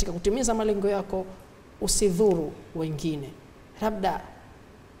katika kutimiza malengo yako, usidhuru wengine. Labda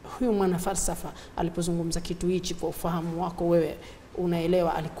huyu mwanafalsafa alipozungumza kitu hichi, kwa ufahamu wako wewe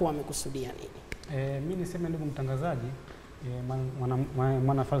unaelewa alikuwa amekusudia nini? Mimi niseme ndugu mtangazaji,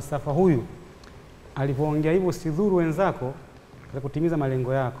 mwanafalsafa huyu alipoongea hivyo, usidhuru wenzako katika kutimiza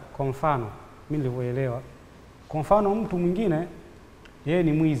malengo yako. Kwa mfano mimi nilivyoelewa, kwa mfano mtu mwingine yeye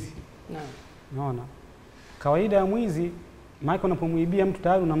ni mwizi. Unaona? Kawaida ya mwizi, maana unapomwibia mtu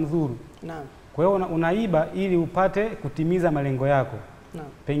tayari unamdhuru. Kwa hiyo unaiba ili upate kutimiza malengo yako.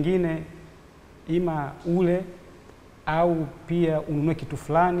 Pengine ima ule au pia ununue kitu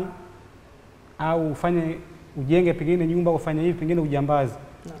fulani au ujenge pengine nyumba, ufanye hivi, pengine ujambazi.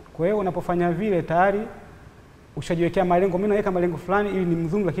 Kwa hiyo unapofanya vile tayari ushajiwekea malengo. Mimi naweka malengo fulani ili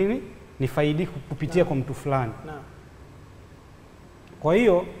nimdhuru, lakini nifaidike kupitia kwa mtu fulani. Kwa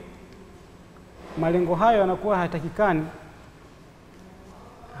hiyo malengo hayo yanakuwa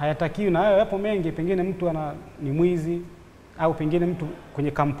hayatakiwi, na hayo yapo mengi. Pengine mtu ni mwizi, au pengine mtu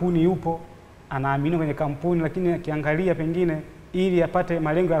kwenye kampuni yupo anaamini kwenye kampuni, lakini akiangalia pengine ili apate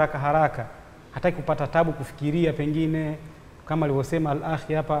malengo haraka hataki kupata tabu kufikiria, pengine kama alivyosema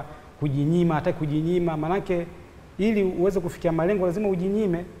al-akhi hapa, kujinyima, hataki kujinyima. Manake ili uweze kufikia malengo lazima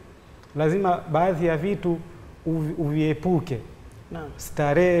ujinyime, lazima baadhi ya vitu uviepuke.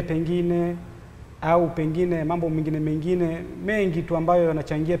 Starehe pengine, au pengine mambo mengine mengi tu ambayo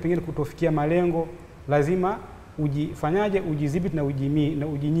yanachangia pengine kutofikia malengo, lazima ujifanyaje, ujidhibiti na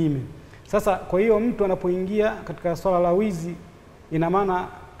ujinyime. Sasa kwa hiyo mtu anapoingia katika swala la wizi, ina maana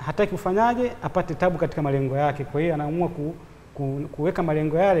hataki kufanyaje apate tabu katika malengo yake. Kwa hiyo anaamua kuweka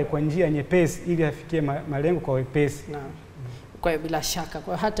malengo yale kwa njia nyepesi ili afikie malengo kwa wepesi. Kwa hiyo bila shaka,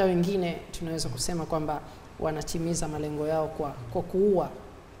 kwa hata wengine tunaweza kusema kwamba wanatimiza malengo yao kwa kuua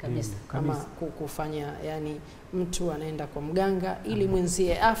kabisa. Kama kufanya, yani mtu anaenda kwa mganga ili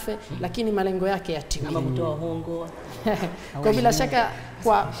mwenzie afe, lakini malengo yake yatimie. Kama kutoa hongo. Kwa bila shaka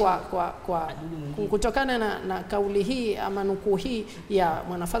kutokana na kauli hii ama nukuu hii ya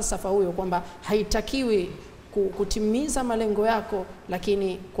mwanafalsafa huyo kwamba haitakiwi kutimiza malengo yako,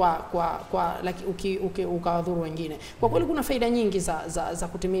 lakini ukawadhuru wengine. Kwa kweli kuna faida nyingi za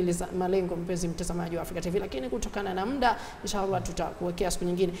kutimiliza malengo, mpenzi mtazamaji wa Africa TV, lakini kutokana na muda inshallah tutakuwekea siku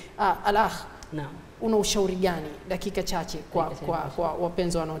nyingine. Una ushauri gani, dakika chache, kwa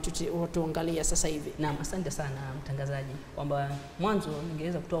wapenzi wanaotuangalia sasa hivi? Naam, asante sana mtangazaji, kwamba mwanzo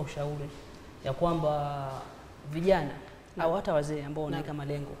ningeweza kutoa ushauri ya kwamba vijana au hata wazee ambao wanaweka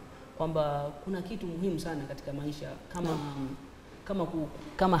malengo, kwamba kuna kitu muhimu sana katika maisha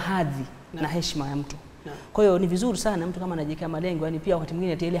kama hadhi na heshima ya mtu. Kwa hiyo ni vizuri sana mtu kama anajiwekea malengo, yani pia wakati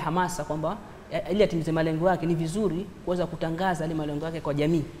mwingine ile hamasa kwamba ili atimize malengo yake, ni vizuri kuweza kutangaza ile malengo yake kwa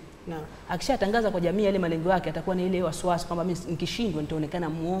jamii. Akishatangaza kwa jamii ile malengo yake, atakuwa ni ile wasiwasi kwamba mimi nikishindwa nitaonekana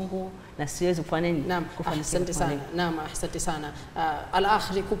muongo na siwezi kufanya nini. Asante sana. Asante sana.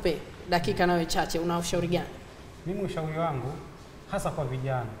 Al-Akh, nikupe dakika nawe chache, una ushauri gani? Mimi ushauri wangu hasa kwa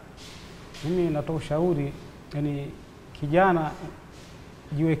vijana, mimi natoa ushauri, yani kijana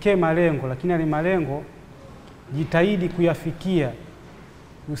jiwekee malengo, lakini yale malengo jitahidi kuyafikia.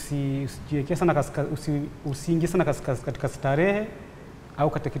 Usijiwekee sana usiingie sana katika starehe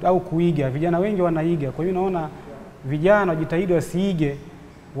au kuiga. Vijana wengi wanaiga, kwa hiyo naona vijana wajitahidi wasiige,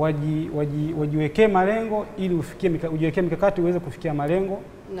 wajiwekee malengo ili ujiwekee mikakati uweze kufikia malengo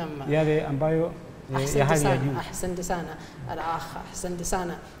yale ambayo ya hali ya juu. Asante sana Al-Akh, asante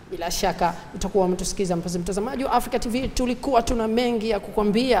sana. Bila shaka utakuwa umetusikiza mpenzi mtazamaji wa Africa TV. Tulikuwa tuna mengi ya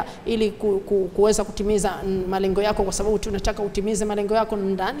kukwambia ili kuweza kutimiza malengo yako, kwa sababu tunataka utimize malengo yako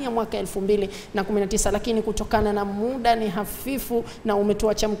ndani ya mwaka 2019, lakini kutokana na muda ni hafifu na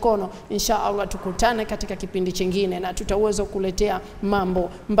umetuacha mkono. Inshallah tukutane katika kipindi kingine na tutaweza kuletea mambo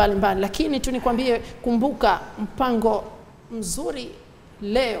mbalimbali, lakini tunikwambie, kumbuka mpango mzuri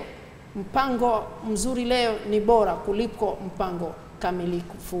leo ni bora kuliko mpango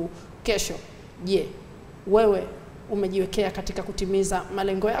kamilifu kesho. Je, wewe umejiwekea katika kutimiza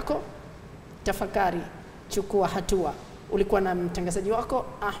malengo yako? Tafakari, chukua hatua. Ulikuwa na mtangazaji wako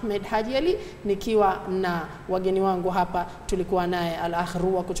Ahmed Haji Ali, nikiwa na wageni wangu hapa. Tulikuwa naye Al-Akh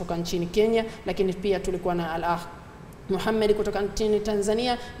Rua kutoka nchini Kenya, lakini pia tulikuwa na Al-Akh Muhammad kutoka nchini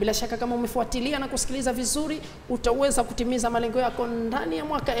Tanzania. Bila shaka kama umefuatilia na kusikiliza vizuri, utaweza kutimiza malengo yako ndani ya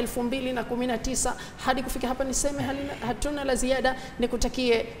mwaka 2019. Hadi kufika hapa niseme hatuna la ziada,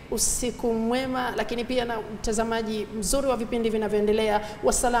 nikutakie usiku mwema, lakini pia na mtazamaji mzuri wa vipindi vinavyoendelea.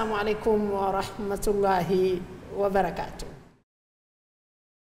 Wassalamu alaikum wa rahmatullahi wa barakatuh.